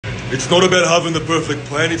It's not about having the perfect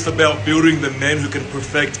plan, it's about building the men who can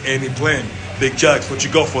perfect any plan. Big Jax, what you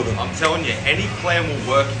got for them? I'm telling you, any plan will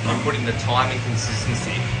work if you put in the time and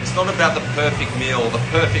consistency. It's not about the perfect meal, the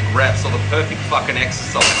perfect reps, or the perfect fucking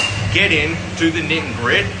exercise. Get in, do the knit and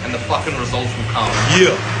grit, and the fucking results will come.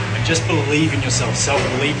 Yeah. And just believe in yourself.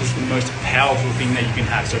 Self-belief is the most powerful thing that you can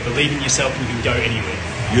have. So believe in yourself and you can go anywhere.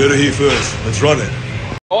 You heard it here first. Let's run it.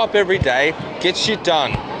 Go up every day, get shit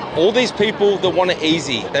done. All these people that want it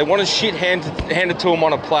easy, they want a shit handed to them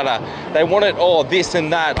on a platter. They want it, oh, this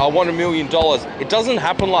and that, I want $1 million. It doesn't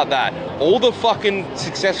happen like that. All the fucking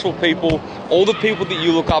successful people, all the people that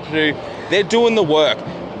you look up to, they're doing the work.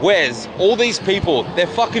 Wes, all these people, they're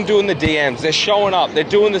fucking doing the DMs, they're showing up, they're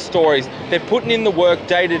doing the stories, they're putting in the work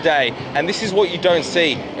day to day, and this is what you don't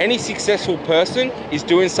see. Any successful person is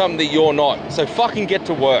doing something that you're not, so fucking get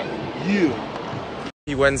to work. Yeah.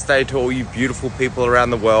 Happy Wednesday to all you beautiful people around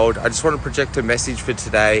the world. I just want to project a message for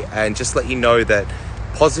today and just let you know that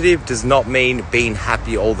positive does not mean being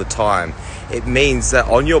happy all the time. It means that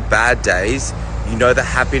on your bad days, you know that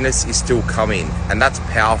happiness is still coming, and that's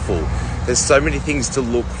powerful. There's so many things to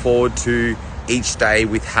look forward to each day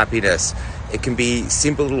with happiness. It can be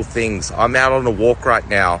simple little things. I'm out on a walk right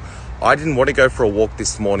now. I didn't want to go for a walk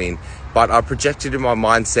this morning, but I projected in my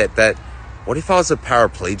mindset that what if I was a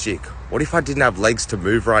paraplegic? What if I didn't have legs to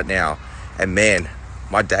move right now? And man,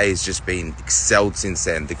 my day has just been excelled since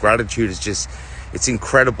then. The gratitude is just, it's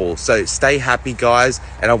incredible. So stay happy, guys,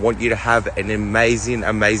 and I want you to have an amazing,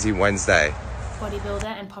 amazing Wednesday. Bodybuilder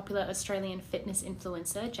and popular Australian fitness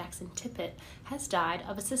influencer Jaxon Tippet has died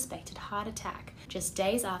of a suspected heart attack just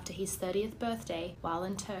days after his 30th birthday while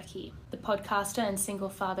in Turkey. The podcaster and single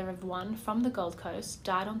father of one from the Gold Coast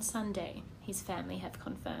died on Sunday, his family have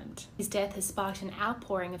confirmed. His death has sparked an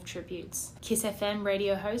outpouring of tributes. Kiss FM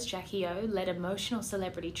radio host Jackie O led emotional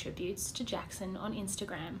celebrity tributes to Jaxon on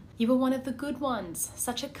Instagram. "You were one of the good ones,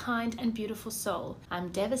 such a kind and beautiful soul. I'm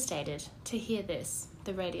devastated to hear this,"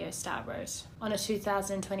 the radio star wrote. On a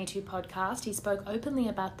 2022 podcast, he spoke openly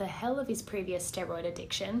about the hell of his previous steroid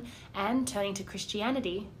addiction and, turning to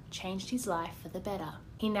Christianity, changed his life for the better.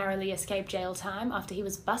 He narrowly escaped jail time after he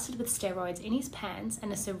was busted with steroids in his pants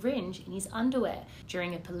and a syringe in his underwear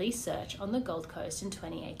during a police search on the Gold Coast in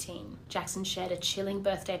 2018. Jaxon shared a chilling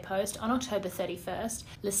birthday post on October 31st,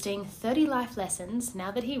 listing 30 life lessons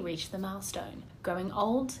now that he reached the milestone. Growing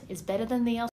old is better than the